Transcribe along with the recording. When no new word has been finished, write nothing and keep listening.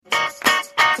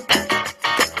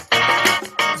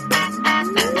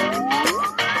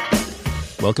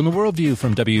Welcome to Worldview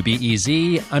from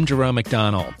WBEZ. I'm Jerome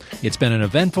McDonnell. It's been an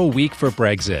eventful week for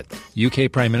Brexit.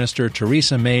 UK Prime Minister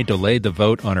Theresa May delayed the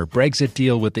vote on her Brexit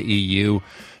deal with the EU.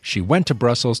 She went to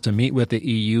Brussels to meet with the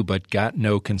EU but got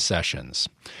no concessions.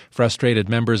 Frustrated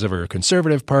members of her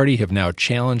Conservative Party have now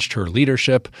challenged her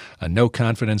leadership. A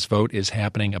no-confidence vote is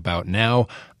happening about now.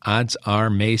 Odds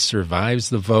are May survives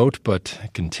the vote but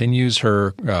continues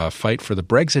her fight for the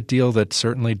Brexit deal that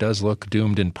certainly does look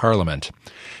doomed in Parliament.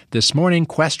 This morning,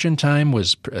 Question Time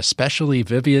was especially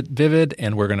vivid,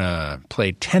 and we're going to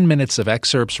play 10 minutes of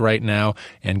excerpts right now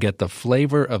and get the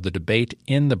flavor of the debate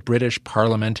in the British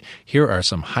Parliament. Here are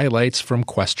some highlights from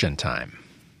Question Time.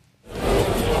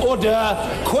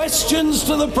 Order. Questions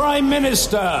to the Prime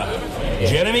Minister.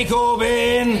 Jeremy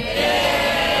Corbyn.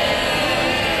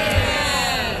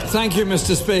 Thank you,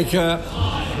 Mr. Speaker.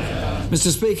 Mr.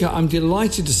 Speaker, I'm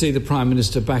delighted to see the Prime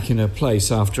Minister back in her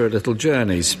place after her little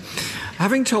journeys.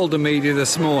 Having told the media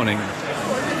this morning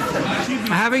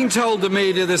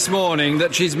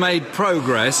that she's made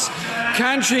progress,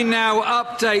 can she now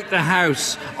update the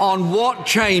House on what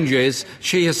changes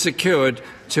she has secured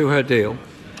to her deal?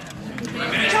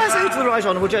 Can I say to the Right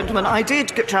Honourable Gentleman, I did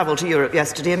travel to Europe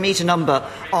yesterday and meet a number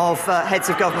of heads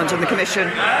of government and the Commission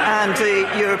and the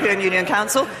European Union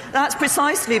Council. That's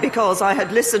precisely because I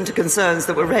had listened to concerns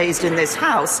that were raised in this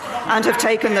House and have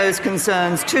taken those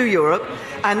concerns to Europe,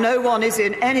 and no one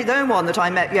that I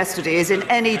met yesterday is in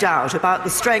any doubt about the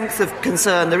strength of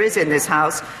concern there is in this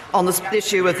House on the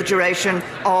issue of the duration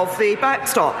of the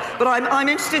backstop. But I'm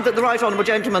interested that the Right Honourable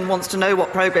Gentleman wants to know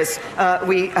what progress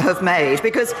we have made,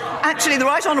 because actually the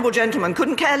Right Honourable Gentleman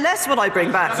couldn't care less what I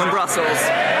bring back from Brussels.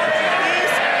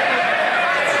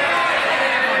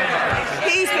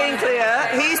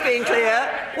 He's being clear.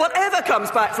 Whatever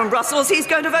comes back from Brussels, he's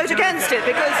going to vote against it,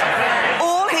 because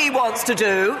all he wants to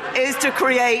do is to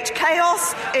create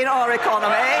chaos in our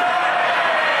economy.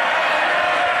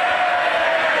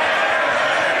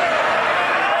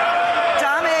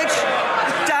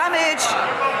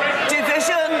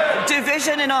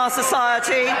 Division in our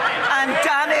society and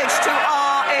damage to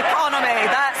our economy.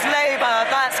 That's Labour,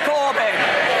 that's Corbyn.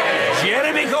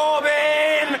 Jeremy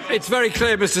Corbyn! It's very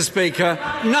clear, Mr. Speaker,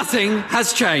 nothing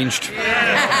has changed.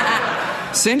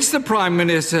 Since the Prime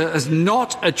Minister has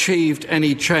not achieved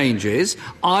any changes,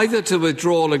 either to the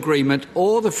withdrawal agreement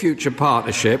or the future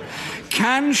partnership,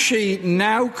 can she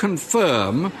now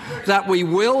confirm that we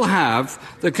will have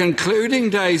the concluding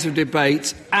days of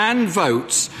debates and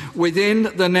votes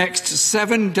within the next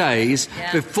 7 days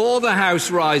before the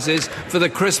House rises for the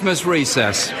Christmas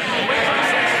recess?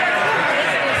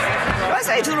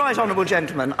 To the Right Honourable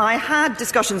Gentleman, I had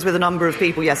discussions with a number of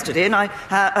people yesterday, and I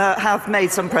have made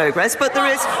some progress, but there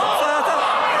is further.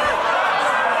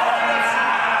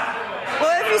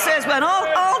 Well, if he says when,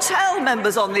 I'll tell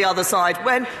members on the other side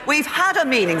when we've had a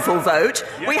meaningful vote.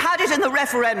 We had it in the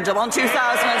referendum on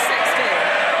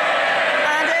 2016.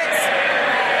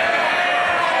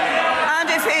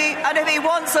 And if he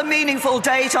wants a meaningful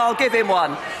date, I'll give him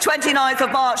one. 29th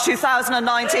of March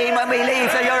 2019, when we leave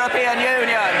the European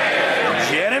Union.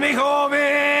 Jeremy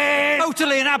Corbyn!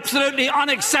 Totally and absolutely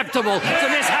unacceptable to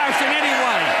this House in any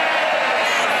way.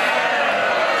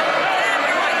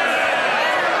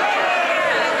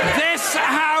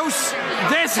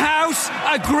 This House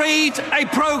agreed a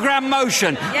programme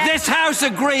motion. This House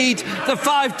agreed the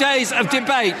 5 days of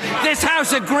debate. This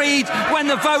House agreed when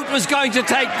the vote was going to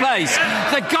take place.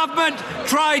 The government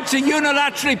tried to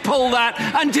unilaterally pull that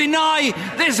and deny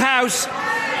this House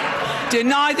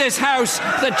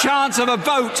the chance of a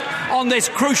vote on this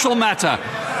crucial matter.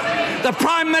 The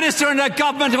Prime Minister and her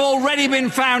government have already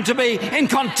been found to be in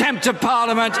contempt of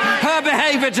Parliament. Her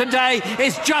behaviour today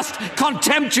is just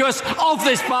contemptuous of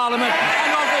this Parliament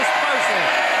and of this process.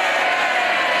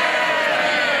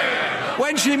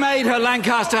 When she made her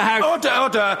Lancaster House...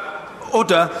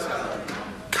 Order.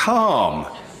 Calm.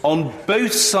 On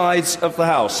both sides of the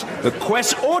House.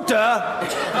 Order!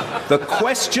 The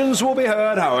questions will be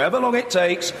heard however long it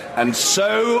takes, and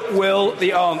so will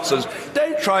the answers.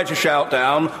 Don't try to shout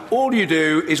down. All you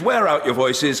do is wear out your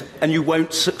voices, and you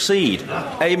won't succeed.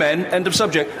 Amen. End of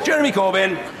subject. Jeremy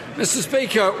Corbyn. Mr.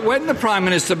 Speaker, when the Prime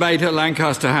Minister made her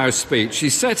Lancaster House speech, she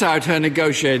set out her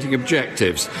negotiating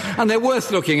objectives, and they're worth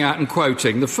looking at and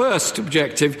quoting. The first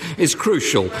objective is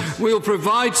crucial. We'll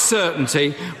provide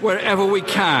certainty wherever we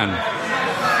can.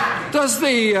 Does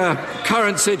the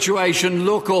current situation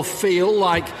look or feel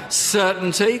like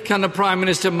certainty? Can the Prime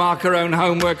Minister mark her own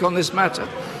homework on this matter?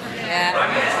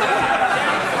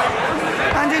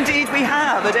 And indeed we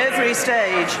have, at every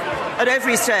stage at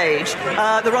every stage.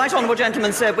 The Right Honourable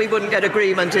Gentleman said we wouldn't get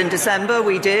agreement in December.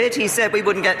 We did. He said we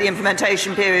wouldn't get the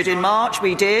implementation period in March.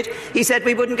 We did. He said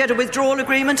we wouldn't get a withdrawal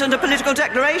agreement and a political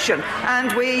declaration.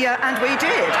 And we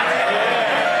did.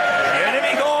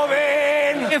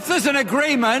 If there's an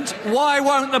agreement, why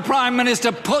won't the Prime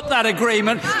Minister put that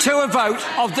agreement to a vote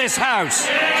of this House?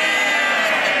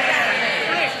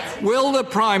 Will the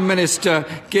Prime Minister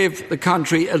give the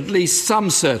country at least some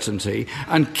certainty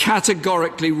and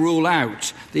categorically rule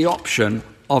out the option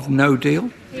of no deal?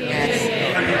 Yes.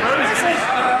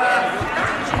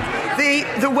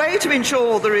 The way to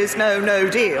ensure there is no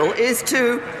deal is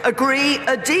to agree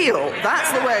a deal.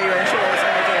 That's the way you ensure there's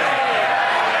no deal.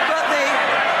 But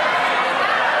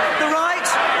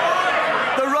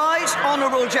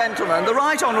the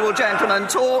Right Honourable Gentleman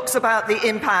talks about the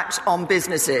impact on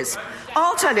businesses.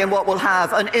 I'll tell him what will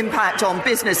have an impact on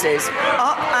businesses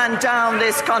up and down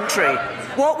this country.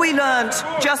 What we learnt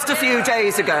just a few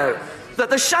days ago, that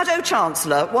the Shadow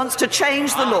Chancellor wants to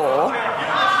change the law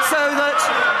so that...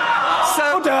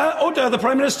 Order. The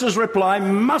Prime Minister's reply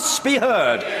must be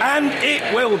heard, and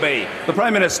it will be. The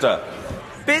Prime Minister.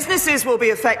 Businesses will be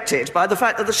affected by the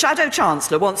fact that the Shadow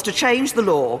Chancellor wants to change the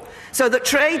law so that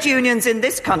trade unions in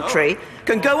this country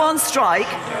can go on strike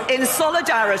in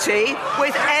solidarity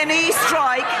with any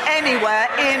strike anywhere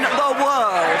in the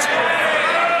world.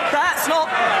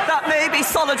 That may be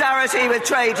solidarity with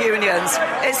trade unions.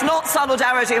 It's not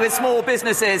solidarity with small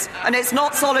businesses, and it's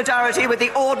not solidarity with the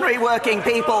ordinary working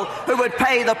people who would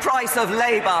pay the price of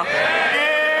labour.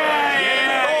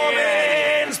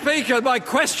 Speaker, my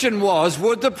question was,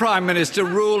 would the Prime Minister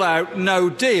rule out no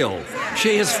deal?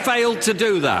 She has failed to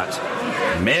do that.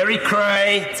 Mary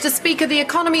Cray. Mr. Speaker, the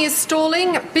economy is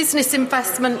stalling, business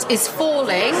investment is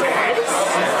falling,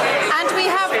 and we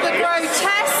have the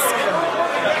grotesque...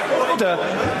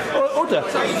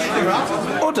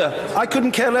 Order. I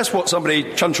couldn't care less what somebody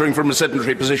chuntering from a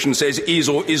sedentary position says is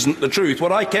or isn't the truth.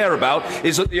 What I care about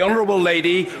is that the Honourable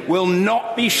Lady will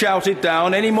not be shouted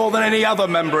down any more than any other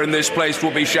member in this place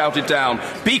will be shouted down.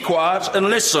 Be quiet and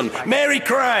listen. Mary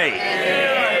Cray.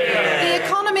 The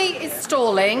economy is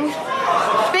stalling,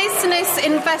 business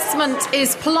investment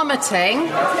is plummeting,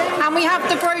 and we have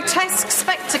the grotesque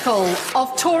spectacle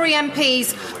of Tory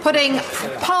MPs putting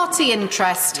party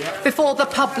interest before the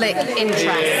public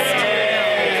interest.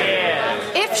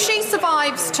 If she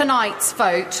survives tonight's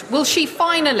vote, will she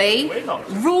finally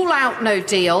rule out no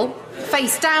deal,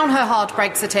 face down her hard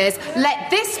Brexiteers, let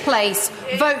this place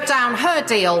vote down her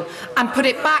deal and put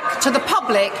it back to the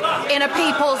public in a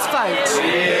people's vote?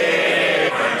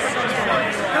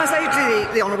 Can I say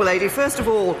to the Honourable Lady, first of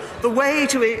all, the way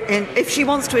to, if she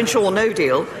wants to ensure no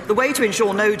deal, the way to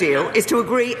ensure no deal is to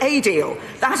agree a deal.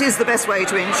 That is the best way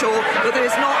to ensure that there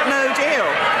is not no deal.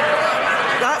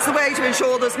 That's the way to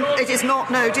ensure it is not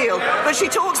no deal. But she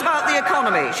talks about the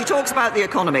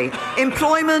economy.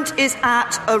 Employment is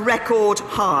at a record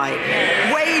high.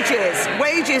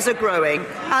 Wages are growing,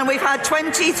 and we've had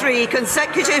 23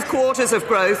 consecutive quarters of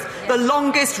growth, the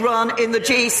longest run in the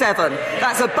G7.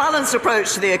 That's a balanced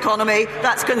approach to the economy.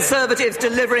 That's Conservatives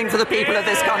delivering for the people of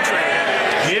this country.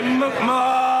 Jim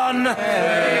McMahon.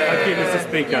 Thank you, Mr.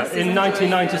 Speaker. In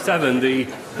 1997, the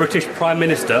British Prime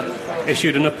Minister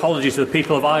issued an apology to the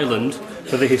people of Ireland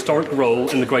for the historic role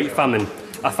in the Great Famine,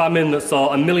 a famine that saw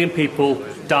 1 million people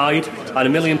died and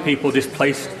 1 million people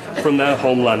displaced from their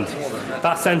homeland.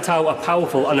 That sent out a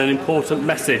powerful and an important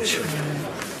message.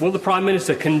 Will the Prime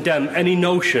Minister condemn any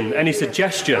notion, any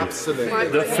suggestion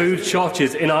that food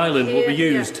shortages in Ireland will be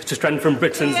used to strengthen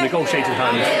Britain's negotiating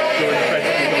hand during the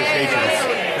Brexit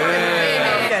negotiations?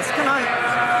 Yes,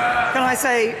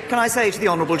 can I say to the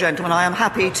Honourable Gentleman, I am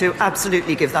happy to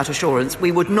absolutely give that assurance.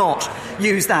 We would not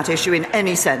use that issue in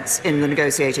any sense in the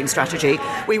negotiating strategy.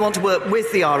 We want to work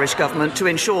with the Irish Government to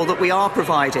ensure that we are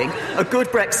providing a good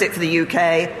Brexit for the UK,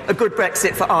 a good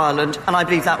Brexit for Ireland, and I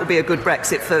believe that will be a good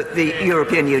Brexit for the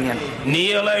European Union.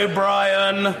 Neil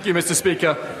O'Brien. Thank you, Mr.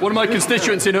 Speaker. One of my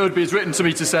constituents in Erdby has written to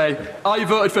me to say, I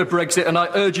voted for Brexit and I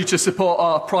urge you to support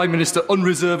our Prime Minister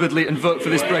unreservedly and vote for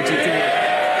this Brexit deal.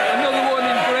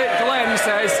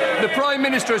 Says the Prime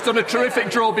Minister has done a terrific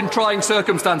job in trying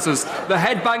circumstances. The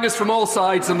headbangers from all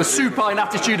sides and the supine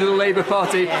attitude of the Labour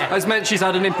Party has meant she's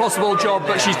had an impossible job,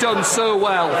 but she's done so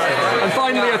well. And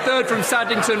finally, a third from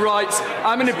Saddington writes,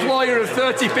 I'm an employer of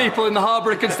 30 people in the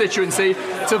Harborough constituency.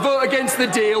 To vote against the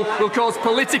deal will cause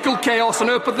political chaos and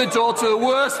open the door to the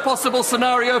worst possible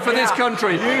scenario for this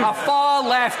country, a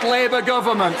far-left Labour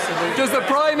government. Does the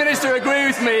Prime Minister agree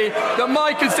with me that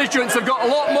my constituents have got a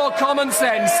lot more common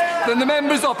sense than the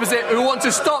members opposite who want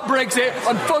to stop Brexit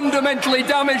and fundamentally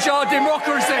damage our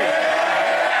democracy?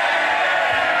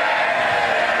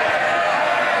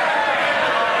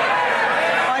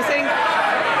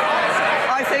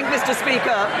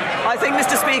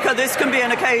 Mr. Speaker, this can be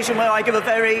an occasion where I give a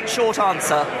very short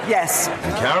answer. Yes.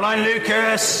 And Caroline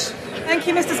Lucas. Thank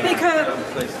you, Mr. Speaker.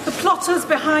 The plotters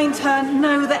behind her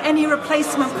know that any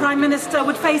replacement Prime Minister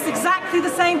would face exactly the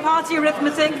same party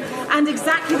arithmetic and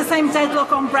exactly the same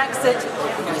deadlock on Brexit.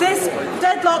 This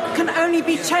deadlock can only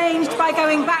be changed by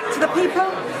going back to the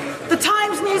people. The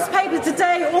Times newspaper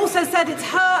today also said it's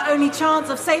her only chance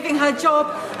of saving her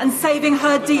job and saving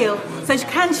her deal. So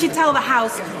can she tell the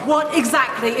House what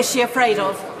exactly is she afraid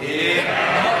of? Can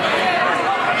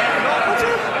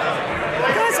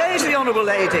I say to the Honourable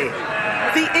Lady,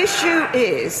 the issue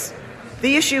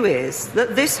is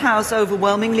that this House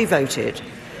overwhelmingly voted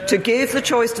to give the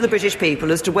choice to the British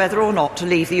people as to whether or not to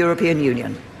leave the European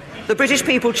Union. The British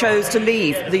people chose to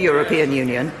leave the European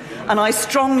Union, and I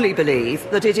strongly believe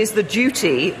that it is the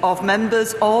duty of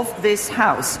members of this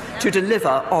House to deliver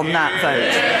on that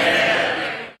vote.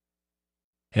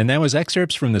 And that was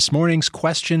excerpts from this morning's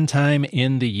Question Time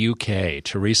in the UK.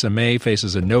 Theresa May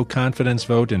faces a no-confidence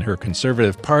vote in her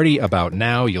Conservative Party about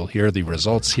now. You'll hear the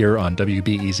results here on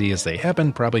WBEZ as they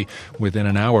happen, probably within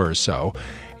an hour or so.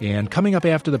 And coming up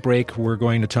after the break, we're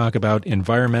going to talk about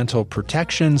environmental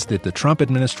protections that the Trump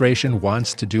administration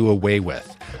wants to do away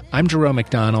with. I'm Jerome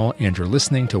McDonnell, and you're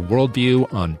listening to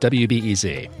Worldview on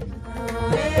WBEZ.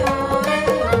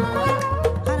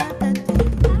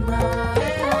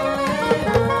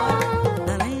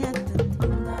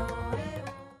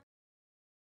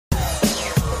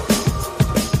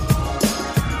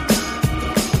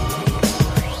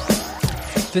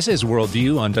 This is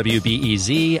Worldview on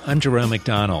WBEZ. I'm Jerome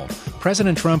McDonnell.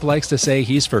 President Trump likes to say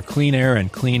he's for clean air and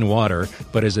clean water,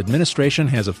 but his administration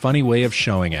has a funny way of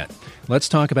showing it. Let's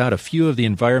talk about a few of the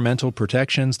environmental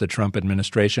protections the Trump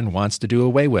administration wants to do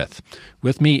away with.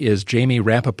 With me is Jamie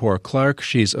Rappaport-Clark.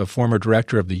 She's a former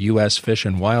director of the U.S. Fish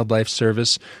and Wildlife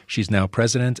Service. She's now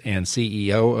president and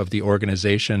CEO of the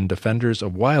organization Defenders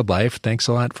of Wildlife. Thanks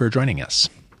a lot for joining us.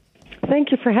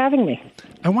 Thank you for having me.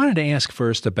 I wanted to ask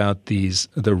first about the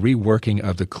reworking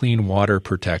of the clean water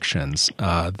protections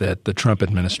that the Trump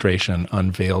administration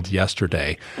unveiled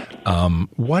yesterday.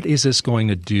 What is this going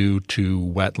to do to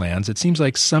wetlands? It seems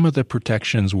like some of the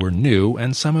protections were new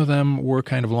and some of them were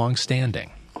kind of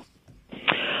long-standing.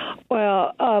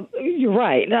 Well, you're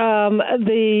right.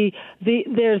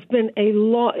 There's been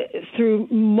through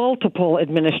multiple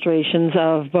administrations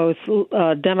of both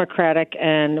Democratic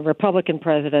and Republican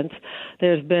presidents,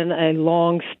 there's been a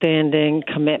long-standing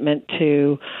commitment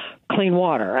to clean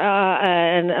water.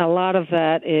 And a lot of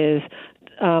that is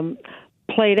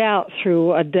played out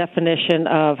through a definition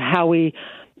of how we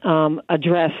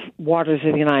address waters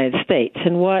of the United States.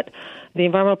 And what the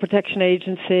Environmental Protection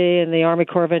Agency and the Army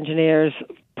Corps of Engineers,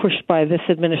 pushed by this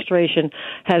administration,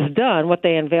 has done, what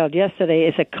they unveiled yesterday,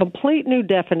 is a complete new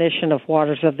definition of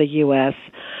waters of the U.S.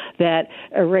 that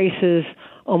erases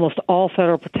almost all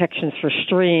federal protections for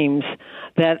streams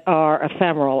that are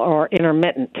ephemeral or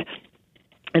intermittent.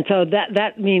 And so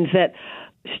that means that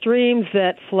streams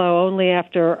that flow only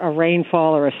after a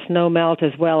rainfall or a snow melt,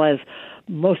 as well as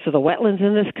most of the wetlands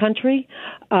in this country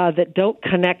that don't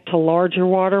connect to larger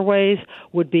waterways,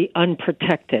 would be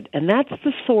unprotected. And that's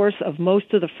the source of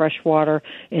most of the fresh water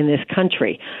in this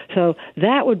country. So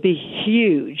that would be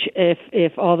huge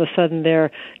if all of a sudden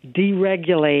they're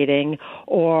deregulating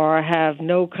or have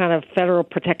no kind of federal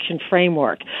protection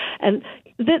framework. And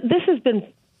this has been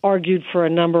argued for a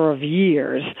number of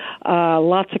years.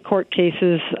 Lots of court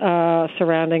cases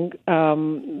surrounding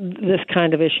this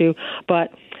kind of issue.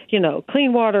 But you know,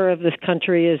 clean water of this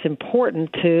country is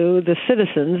important to the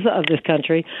citizens of this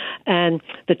country, and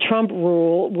the Trump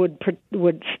rule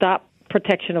would stop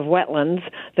protection of wetlands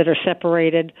that are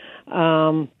separated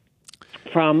from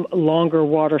longer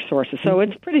water sources. So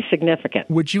it's pretty significant.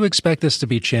 Would you expect this to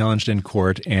be challenged in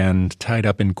court and tied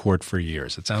up in court for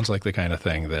years? It sounds like the kind of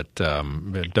thing that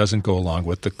doesn't go along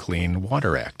with the Clean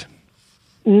Water Act.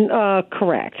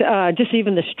 Correct. Just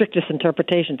even the strictest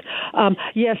interpretations.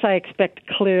 Yes, I expect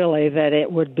clearly that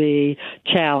it would be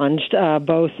challenged,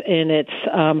 both in its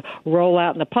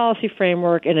rollout in the policy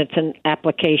framework and its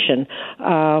application,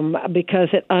 because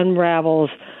it unravels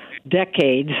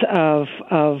decades of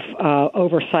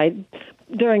oversight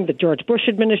during the George Bush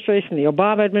administration, the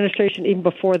Obama administration, even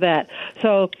before that.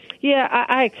 So, yeah,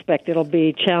 I expect it'll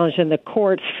be challenged in the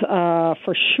courts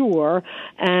for sure,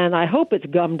 and I hope it's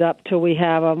gummed up till we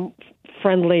have a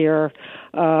friendlier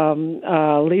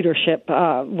leadership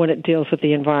when it deals with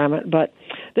the environment. But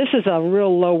this is a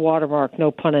real low watermark,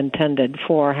 no pun intended,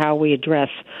 for how we address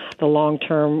the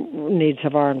long-term needs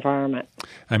of our environment.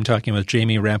 I'm talking with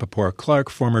Jamie Rappaport-Clark,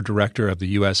 former director of the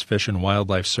U.S. Fish and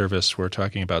Wildlife Service. We're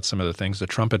talking about some of the things the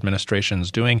Trump administration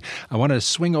is doing. I want to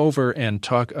swing over and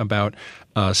talk about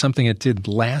something it did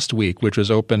last week, which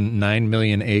was open 9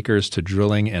 million acres to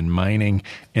drilling and mining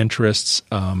interests,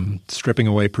 stripping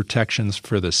away protections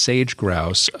for the sage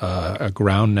grouse, a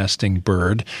ground-nesting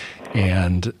bird.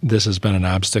 And this has been an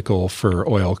obstacle for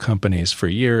oil companies for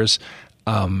years.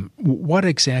 What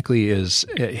exactly is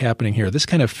happening here? This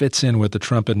kind of fits in with the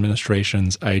Trump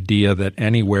administration's idea that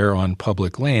anywhere on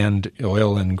public land,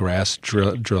 oil and gas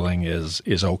drilling is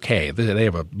okay. They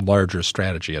have a larger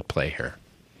strategy at play here.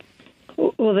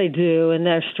 Well, they do, and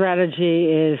their strategy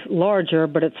is larger,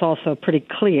 but it's also pretty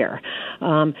clear.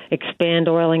 Expand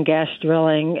oil and gas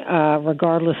drilling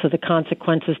regardless of the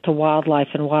consequences to wildlife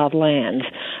and wild lands.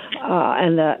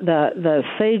 And the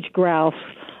sage grouse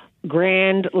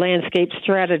grand landscape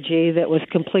strategy that was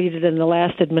completed in the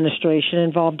last administration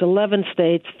involved 11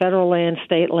 states, federal lands,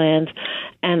 state lands,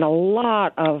 and a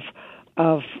lot of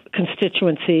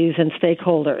constituencies and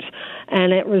stakeholders,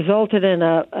 and it resulted in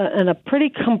a pretty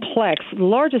complex, the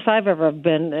largest I've ever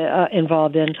been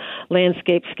involved in,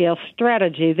 landscape scale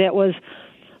strategy that was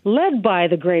led by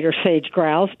the greater sage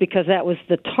grouse because that was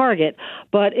the target,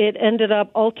 but it ended up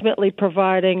ultimately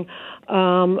providing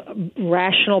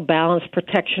rational, balanced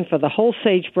protection for the whole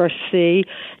sagebrush sea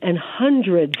and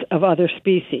hundreds of other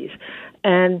species.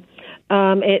 And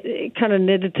it kind of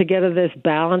knitted together this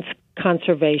balanced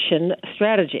conservation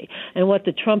strategy. And what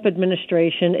the Trump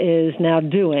administration is now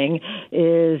doing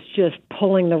is just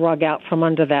pulling the rug out from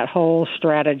under that whole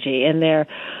strategy. And they're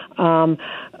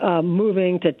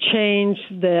moving to change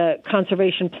the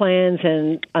conservation plans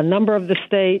in a number of the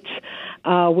states,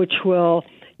 which will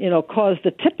cause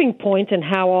the tipping point in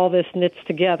how all this knits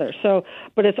together. So,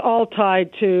 but it's all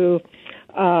tied to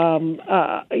being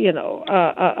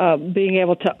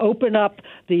able to open up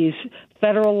these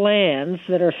federal lands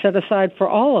that are set aside for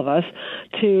all of us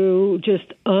to just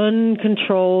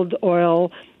uncontrolled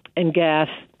oil and gas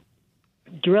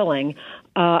drilling.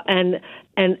 And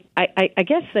I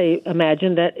guess they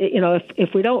imagine that,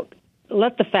 if we don't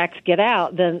let the facts get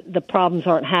out, then the problems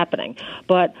aren't happening.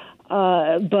 But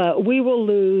we will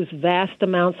lose vast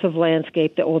amounts of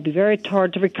landscape that will be very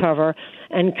hard to recover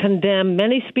and condemn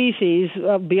many species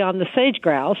beyond the sage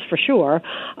grouse, for sure,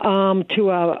 to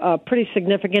a pretty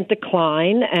significant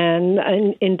decline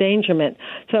and endangerment.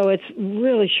 So it's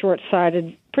really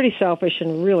short-sighted, pretty selfish,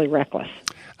 and really reckless.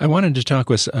 I wanted to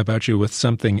talk about you with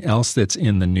something else that's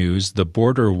in the news, the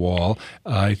border wall.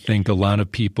 I think a lot of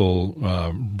people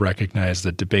recognize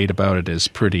the debate about it is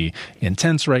pretty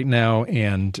intense right now,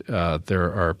 and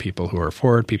there are people who are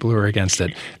for it, people who are against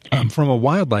it. From a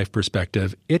wildlife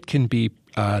perspective, it can be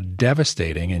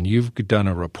devastating, and you've done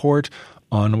a report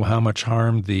on how much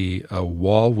harm the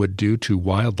wall would do to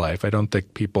wildlife. I don't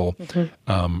think people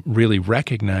really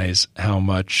recognize how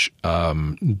much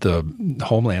the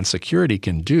Homeland Security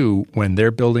can do when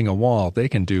they're building a wall. They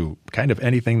can do kind of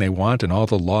anything they want, and all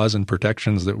the laws and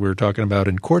protections that we were talking about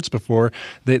in courts before,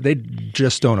 they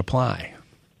just don't apply.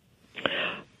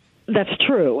 That's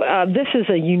true. This is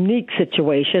a unique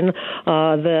situation.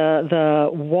 The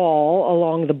wall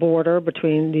along the border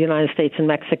between the United States and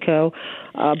Mexico,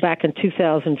 back in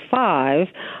 2005,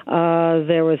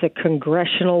 there was a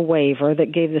congressional waiver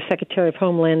that gave the Secretary of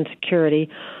Homeland Security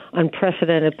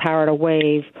unprecedented power to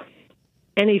waive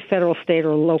any federal, state,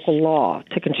 or local law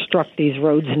to construct these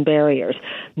roads and barriers.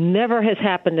 Never has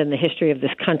happened in the history of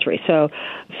this country. So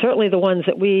certainly the ones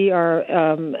that we are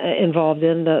involved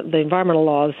in, the environmental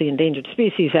laws, the Endangered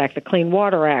Species Act, the Clean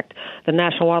Water Act, the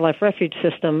National Wildlife Refuge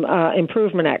System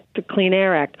Improvement Act, the Clean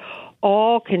Air Act,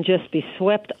 all can just be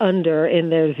swept under in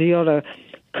their zeal to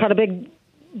cut a big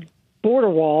border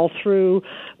wall through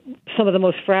some of the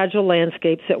most fragile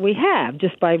landscapes that we have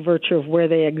just by virtue of where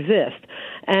they exist.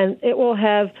 And it will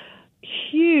have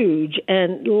huge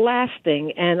and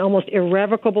lasting and almost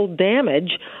irrevocable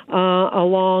damage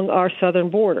along our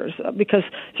southern borders, because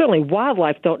certainly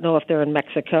wildlife don't know if they're in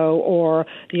Mexico or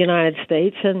the United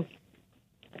States, and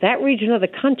that region of the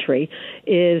country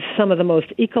is some of the most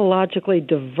ecologically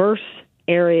diverse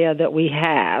area that we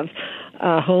have,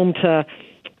 home to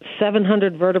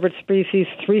 700 vertebrate species,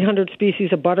 300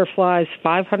 species of butterflies,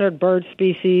 500 bird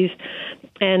species,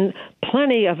 and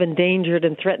plenty of endangered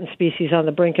and threatened species on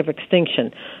the brink of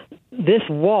extinction. This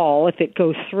wall, if it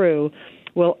goes through,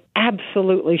 will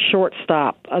absolutely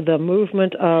shortstop the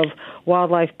movement of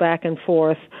wildlife back and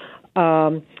forth.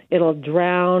 It'll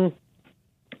drown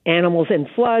animals in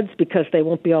floods because they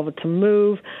won't be able to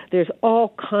move. There's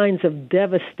all kinds of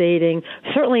devastating,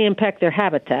 certainly impact their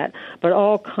habitat, but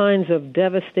all kinds of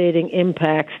devastating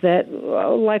impacts that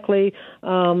likely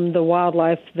the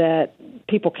wildlife that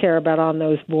people care about on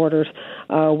those borders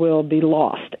will be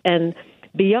lost. And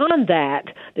beyond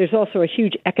that, there's also a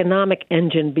huge economic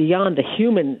engine beyond the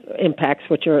human impacts,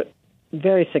 which are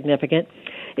very significant,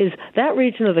 is that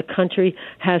region of the country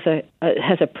has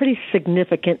a pretty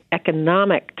significant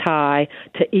economic tie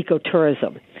to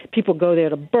ecotourism. People go there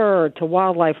to bird, to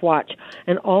wildlife watch,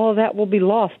 and all of that will be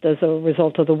lost as a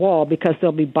result of the wall because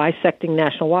they'll be bisecting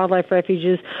national wildlife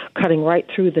refuges, cutting right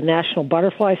through the National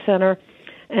Butterfly Center,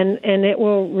 and it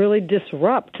will really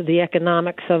disrupt the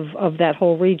economics of that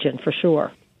whole region for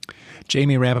sure.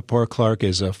 Jamie Rappaport-Clark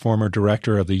is a former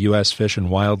director of the U.S. Fish and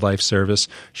Wildlife Service.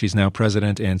 She's now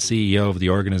president and CEO of the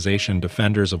organization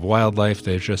Defenders of Wildlife.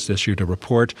 They've just issued a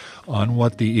report on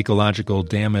what the ecological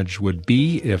damage would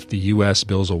be if the U.S.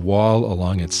 builds a wall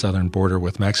along its southern border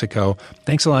with Mexico.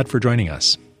 Thanks a lot for joining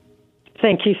us.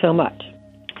 Thank you so much.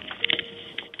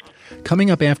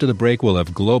 Coming up after the break, we'll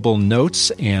have Global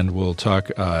Notes, and we'll talk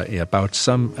about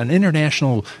an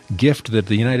international gift that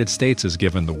the United States has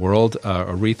given the world.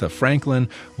 Aretha Franklin.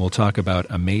 We'll talk about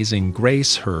Amazing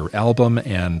Grace, her album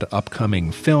and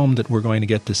upcoming film that we're going to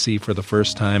get to see for the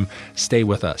first time. Stay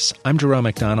with us. I'm Jerome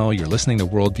McDonnell. You're listening to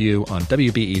Worldview on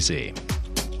WBEZ.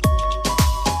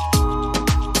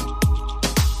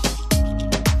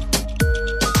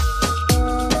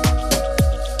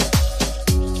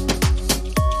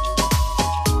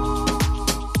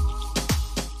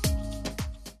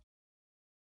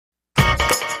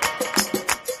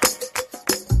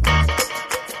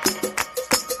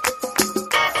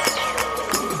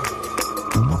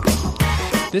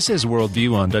 This is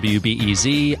Worldview on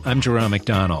WBEZ. I'm Jerome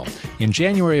McDonnell. In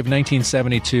January of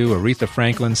 1972, Aretha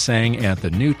Franklin sang at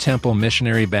the New Temple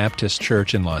Missionary Baptist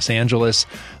Church in Los Angeles.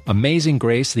 Amazing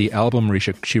Grace, the album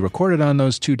she recorded on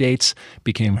those two dates,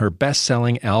 became her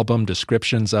best-selling album.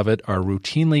 Descriptions of it are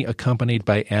routinely accompanied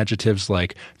by adjectives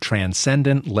like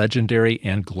transcendent, legendary,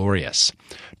 and glorious.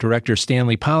 Director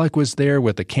Stanley Pollack was there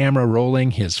with the camera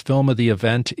rolling. His film of the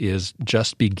event is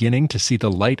just beginning to see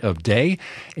the light of day,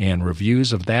 and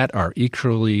reviews of that are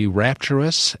equally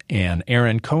rapturous. And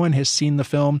Aaron Cohen has seen the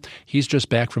film. He's just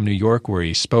back from New York, where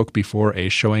he spoke before a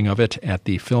showing of it at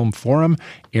the Film Forum.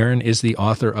 Aaron is the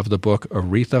author of the book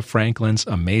Aretha Franklin's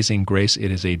Amazing Grace.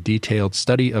 It is a detailed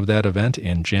study of that event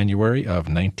in January of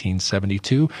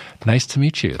 1972. Nice to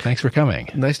meet you. Thanks for coming.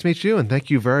 Nice to meet you, and thank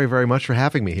you very, very much for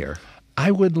having me here. I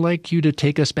would like you to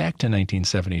take us back to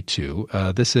 1972.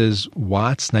 This is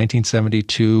Watts,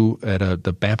 1972, at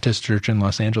the Baptist Church in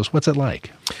Los Angeles. What's it like?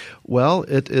 Well,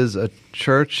 it is a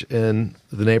church in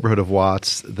the neighborhood of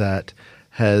Watts that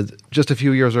had just a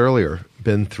few years earlier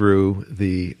been through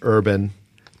the urban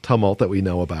tumult that we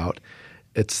know about.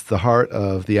 It's the heart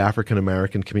of the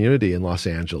African-American community in Los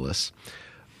Angeles.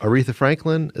 Aretha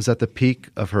Franklin is at the peak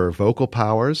of her vocal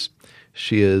powers.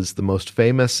 She is the most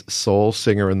famous soul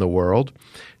singer in the world.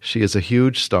 She is a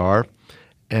huge star.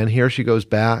 And here she goes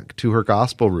back to her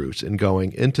gospel roots in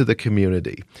going into the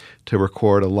community to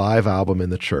record a live album in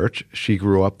the church. She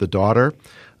grew up the daughter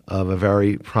of a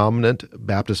very prominent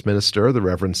Baptist minister, the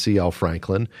Reverend C.L.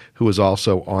 Franklin, who was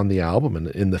also on the album and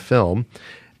in the film.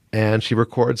 And she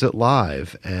records it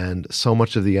live. And so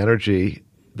much of the energy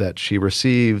that she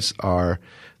receives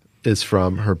is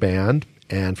from her band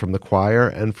and from the choir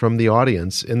and from the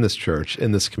audience in this church,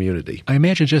 in this community. I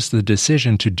imagine just the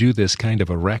decision to do this kind of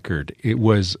a record, it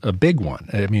was a big one.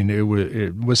 I mean,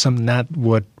 it was not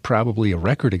what probably a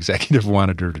record executive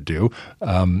wanted her to do.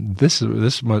 This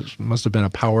must have been a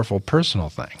powerful personal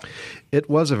thing. It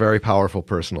was a very powerful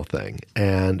personal thing.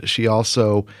 And she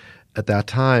also, at that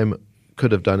time,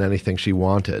 could have done anything she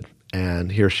wanted.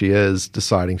 And here she is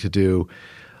deciding to do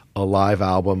a live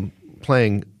album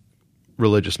playing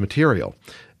religious material.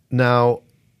 Now,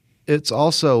 it's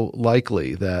also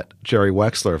likely that Jerry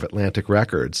Wexler of Atlantic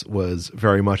Records was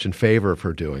very much in favor of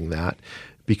her doing that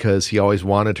because he always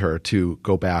wanted her to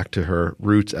go back to her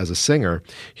roots as a singer.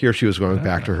 Here she was going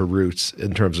back to her roots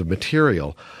in terms of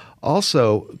material.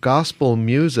 Also, gospel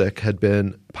music had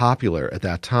been popular at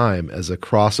that time as a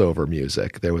crossover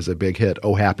music. There was a big hit,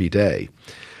 Oh Happy Day,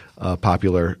 a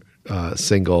popular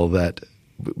single that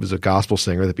was a gospel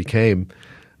singer that became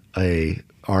a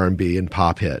R&B and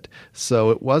pop hit. So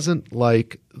it wasn't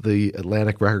like the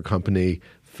Atlantic Record Company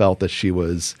felt that she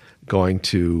was going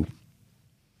to,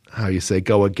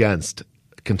 go against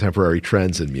contemporary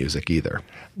trends in music either.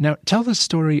 Now, tell the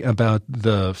story about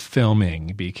the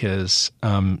filming, because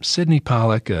Sidney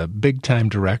Pollack, a big-time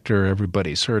director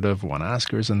everybody's heard of, won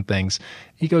Oscars and things,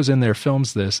 he goes in there,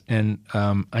 films this, and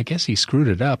I guess he screwed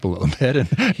it up a little bit, and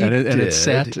it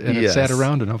sat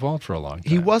around in a vault for a long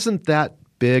time. He wasn't that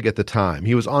big at the time.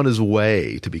 He was on his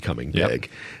way to becoming big.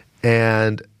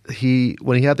 And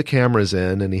when he had the cameras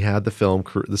in and he had the film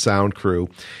crew, the sound crew,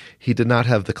 he did not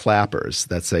have the clappers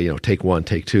that say, take one,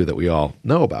 take two, that we all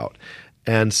know about.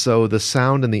 And so the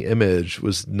sound and the image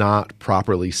was not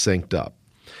properly synced up.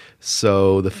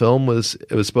 So the film was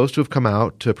supposed to have come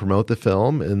out to promote the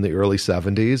film in the early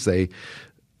 70s. They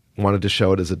wanted to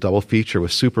show it as a double feature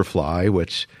with Superfly,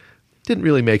 which didn't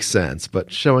really make sense,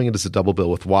 but showing it as a double bill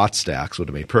with Wattstax would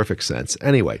have made perfect sense.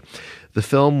 Anyway, the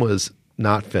film was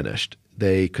not finished.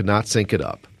 They could not sync it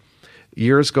up.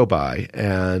 Years go by,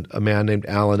 and a man named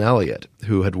Alan Elliott,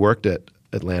 who had worked at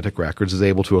Atlantic Records, is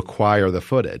able to acquire the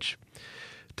footage.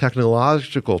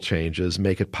 Technological changes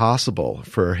make it possible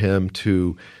for him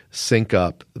to sync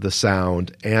up the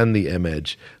sound and the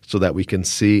image so that we can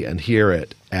see and hear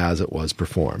it as it was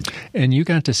performed. And you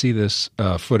got to see this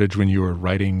footage when you were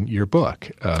writing your book,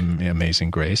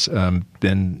 Amazing Grace. What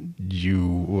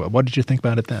did you think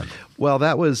about it then? Well,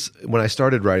 that was when I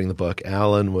started writing the book.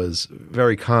 Alan was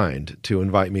very kind to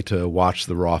invite me to watch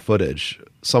some of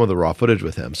the raw footage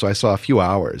with him. So I saw a few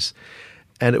hours.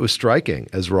 And it was striking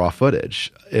as raw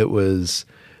footage. It was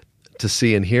to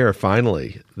see and hear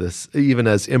finally this, even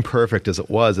as imperfect as it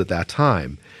was at that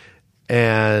time.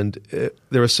 And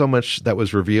there was so much that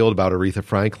was revealed about Aretha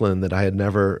Franklin that I had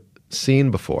never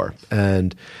seen before.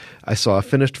 And I saw a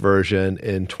finished version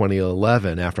in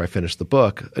 2011 after I finished the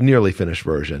book, a nearly finished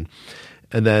version.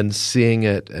 And then seeing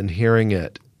it and hearing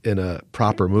it in a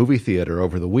proper movie theater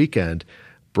over the weekend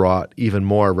brought even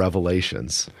more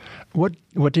revelations. What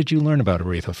did you learn about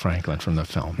Aretha Franklin from the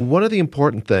film? One of the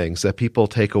important things that people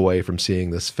take away from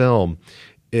seeing this film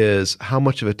is how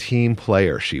much of a team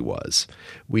player she was.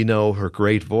 We know her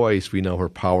great voice, we know her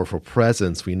powerful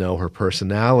presence, we know her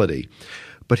personality.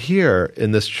 But here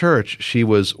in this church, she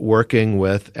was working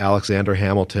with Alexander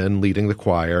Hamilton leading the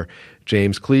choir,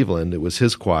 James Cleveland, it was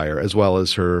his choir, as well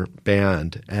as her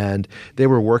band, and they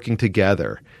were working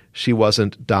together. She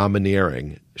wasn't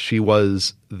domineering. She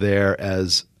was there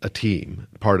as a team,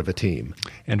 part of a team.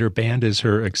 And her band is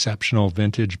her exceptional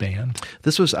vintage band?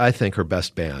 This was, I think, her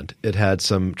best band. It had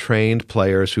some trained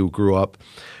players who grew up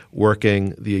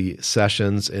working the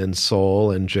sessions in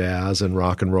soul and jazz and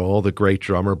rock and roll, the great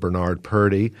drummer Bernard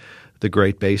Purdie, the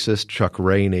great bassist Chuck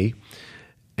Rainey,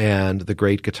 and the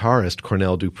great guitarist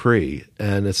Cornell Dupree.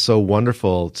 And it's so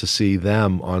wonderful to see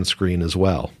them on screen as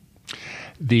well.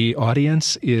 The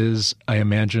audience is, I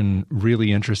imagine,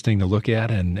 really interesting to look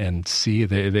at and see.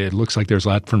 It looks like there's a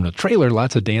lot from the trailer,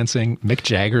 lots of dancing. Mick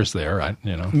Jagger's there,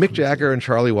 Mick Jagger and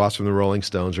Charlie Watts from the Rolling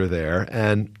Stones are there,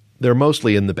 and they're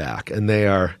mostly in the back, and they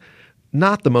are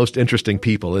not the most interesting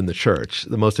people in the church.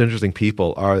 The most interesting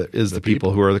people is the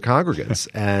people who are the congregants.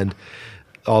 And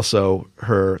also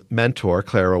her mentor,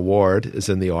 Clara Ward, is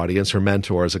in the audience. Her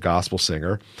mentor is a gospel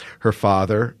singer. Her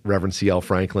father, Reverend C.L.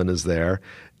 Franklin, is there.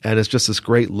 And it's just this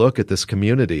great look at this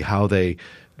community, how they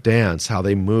danced, how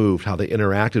they moved, how they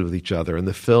interacted with each other. And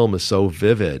the film is so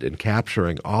vivid in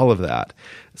capturing all of that.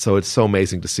 So it's so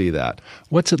amazing to see that.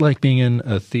 What's it like being in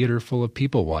a theater full of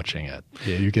people watching it?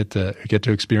 Yeah, you get to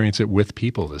experience it with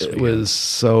people this weekend. It was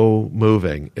so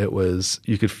moving. It was,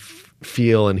 you could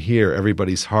feel and hear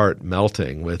everybody's heart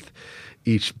melting with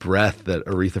each breath that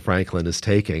Aretha Franklin is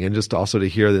taking, and just also to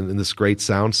hear in this great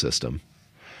sound system.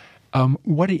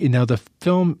 The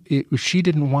film, she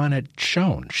didn't want it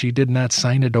shown. She did not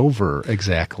sign it over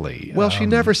exactly. Well, she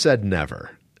never said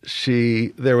never.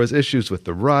 There was issues with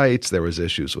the rights, there was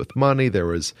issues with money, there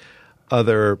was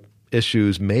other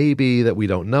issues maybe that we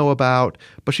don't know about,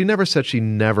 but she never said she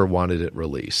never wanted it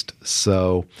released.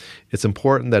 So it's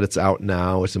important that it's out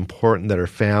now. It's important that her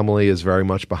family is very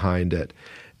much behind it.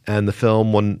 And the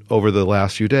film, over the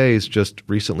last few days, just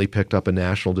recently picked up a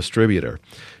national distributor.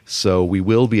 So we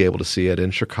will be able to see it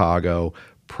in Chicago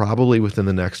probably within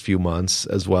the next few months,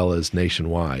 as well as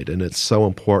nationwide. And it's so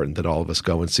important that all of us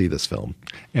go and see this film.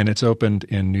 And it's opened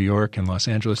in New York and Los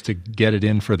Angeles to get it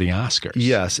in for the Oscars.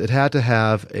 Yes, it had to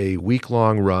have a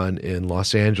week-long run in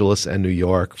Los Angeles and New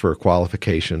York for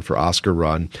qualification for Oscar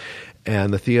run.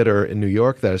 And the theater in New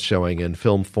York that it's showing in,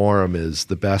 Film Forum, is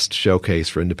the best showcase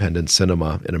for independent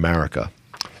cinema in America.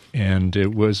 And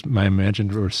it was, I imagine,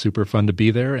 it was super fun to be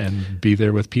there and be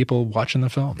there with people watching the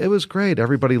film. It was great.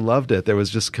 Everybody loved it. There was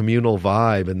just communal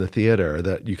vibe in the theater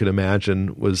that you could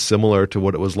imagine was similar to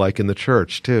what it was like in the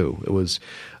church, too. It was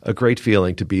a great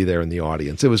feeling to be there in the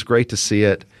audience. It was great to see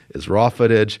it as raw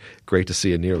footage, great to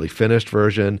see a nearly finished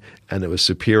version, and it was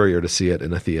superior to see it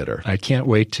in a theater. I can't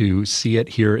wait to see it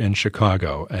here in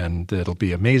Chicago, and it'll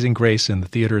be Amazing Grace in the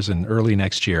theaters in early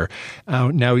next year.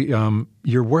 Now,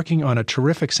 you're working on a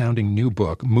terrific-sounding new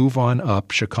book, Move On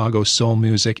Up, Chicago Soul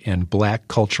Music and Black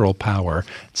Cultural Power.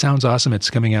 It sounds awesome.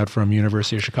 It's coming out from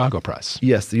University of Chicago Press.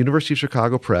 Yes, the University of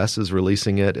Chicago Press is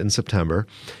releasing it in September,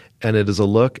 and it is a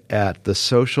look at the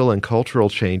social and cultural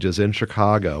changes in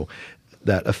Chicago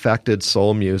that affected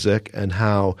soul music and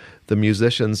how the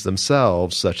musicians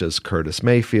themselves, such as Curtis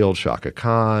Mayfield, Chaka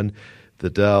Khan,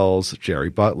 the Dells, Jerry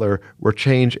Butler, were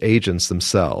change agents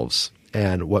themselves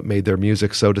and what made their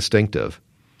music so distinctive.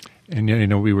 And, you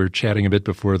know, we were chatting a bit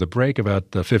before the break about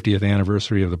the 50th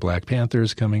anniversary of the Black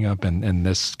Panthers coming up, and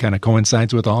this kind of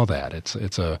coincides with all that.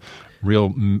 It's a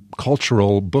real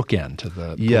cultural bookend to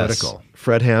the political. Yes.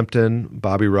 Fred Hampton,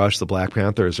 Bobby Rush, the Black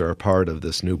Panthers are a part of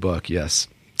this new book, yes.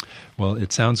 Well,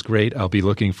 it sounds great. I'll be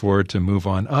looking forward to Move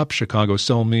On Up, Chicago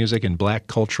Soul Music and Black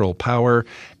Cultural Power.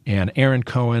 And Aaron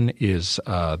Cohen is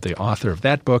the author of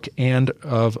that book and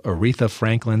of Aretha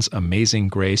Franklin's Amazing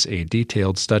Grace, a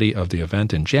detailed study of the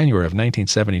event in January of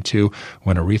 1972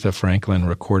 when Aretha Franklin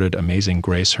recorded Amazing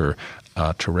Grace, her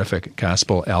terrific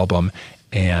gospel album.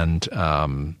 And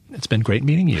it's been great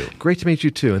meeting you. Great to meet you,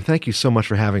 too, and thank you so much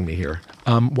for having me here.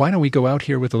 Why don't we go out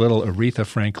here with a little Aretha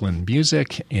Franklin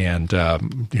music and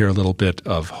hear a little bit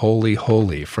of Holy,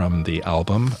 Holy from the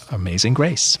album Amazing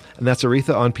Grace. And that's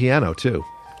Aretha on piano, too.